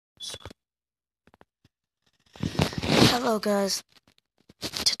Hello guys,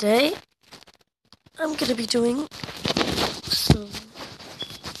 today I'm gonna be doing some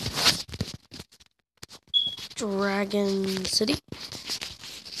Dragon City,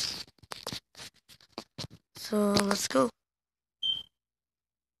 so let's go.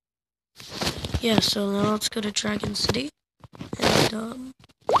 Yeah, so now let's go to Dragon City, and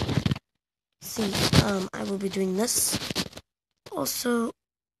see, I will be doing this. Also,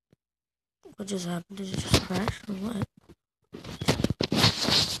 what just happened? Did it just crash or what?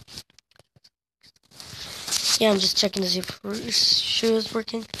 Yeah, I'm just checking to see if shou is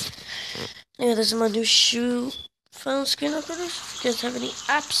working. Anyway, this is my new shou phone screen recorders. If you guys have any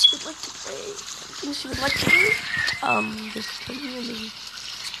apps you would like to play, things you would like to do, just put me in the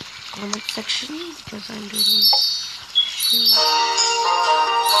comment section because I'm doing shou screen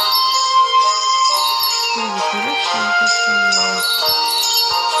recorder. So I guess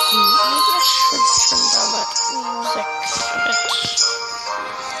maybe I should turn down that music a bit.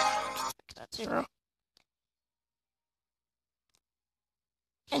 That's 0.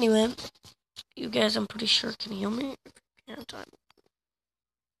 Anyway, you guys, I'm pretty sure can hear me. If you can't,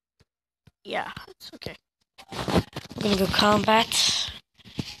 yeah, it's okay. We're gonna go combat.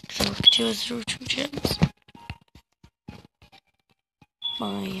 Because I'm up to 2 gems.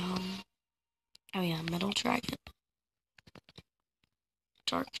 My, oh yeah, metal dragon.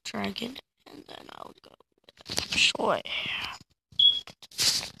 Dark dragon. And then I'll go with shou.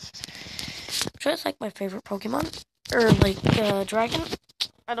 Shou's like my favorite Pokemon. Or like, dragon.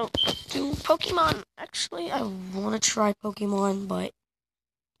 I don't do Pokemon, actually. I want to try Pokemon, but,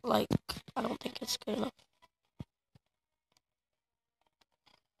 like, I don't think it's good enough.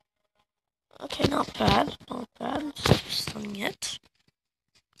 Okay, not bad. Not bad. Stunning it.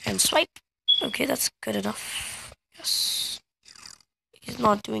 And swipe. Okay, that's good enough. Yes. He's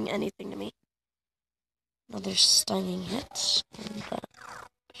not doing anything to me. Another stunning hit. And,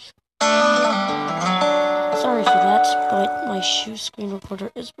 sorry for that, but my shou screen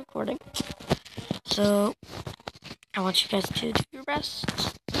recorder is recording. So, I want you guys to do your best.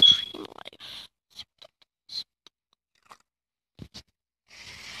 Dream life.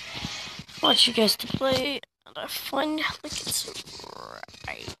 I want you guys to play and have fun like it's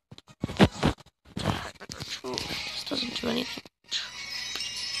right. This doesn't do anything.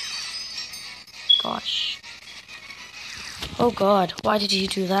 Gosh. Oh god, why did you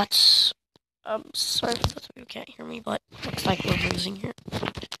do that? I'm sorry for those of you who can't hear me, but looks like we're losing here.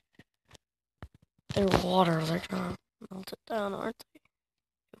 They're water, they're gonna melt it down, aren't they?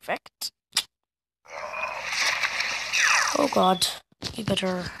 Effect. Oh god, you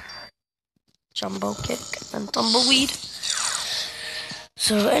better jumbo kick and tumbleweed.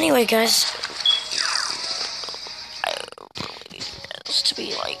 So anyway guys, I really need you guys to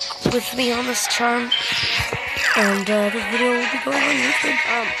be like with me on this charm. And this video will be going on YouTube.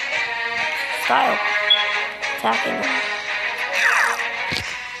 Style. Attacking them.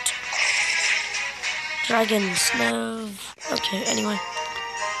 Dragons, no. Okay, anyway.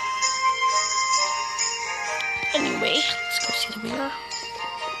 Let's go see the mirror.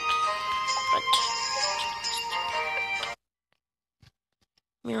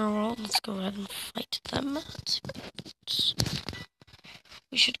 Mirror world, let's go ahead and fight them.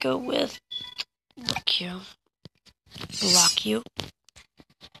 We should go with block you.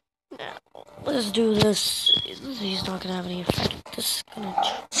 Now, let's do this. He's not gonna have any effect. This is gonna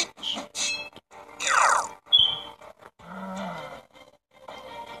change.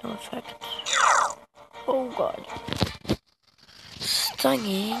 No effect. Oh god.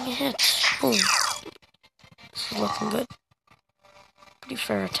 Stinging hit. Boom. This is looking good. Pretty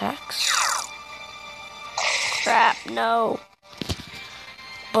fair attacks. Crap, no.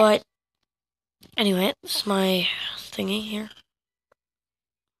 But, anyway, this is my thingy here.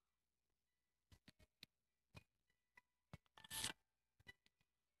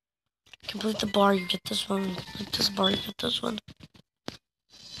 Complete the bar, you get this one. Complete this bar, you get this one.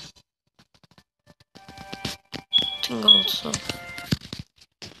 10 gold, so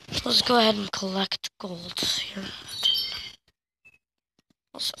let's go ahead and collect gold here.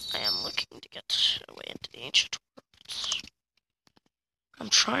 Also, I am looking to get away into the ancient worlds. I'm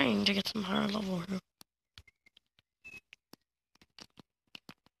trying to get some higher level here.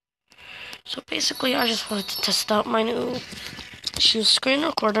 So basically, I just wanted to test out my new shou screen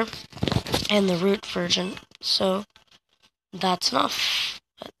recorder and the root version. So that's enough.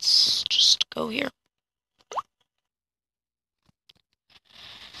 Let's just go here.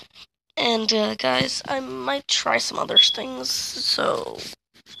 And guys, I might try some other things. So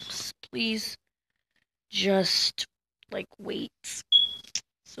please just like wait.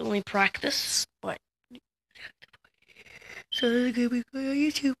 It's only practice, but so this is gonna be going on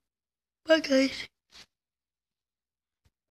YouTube. Bye guys.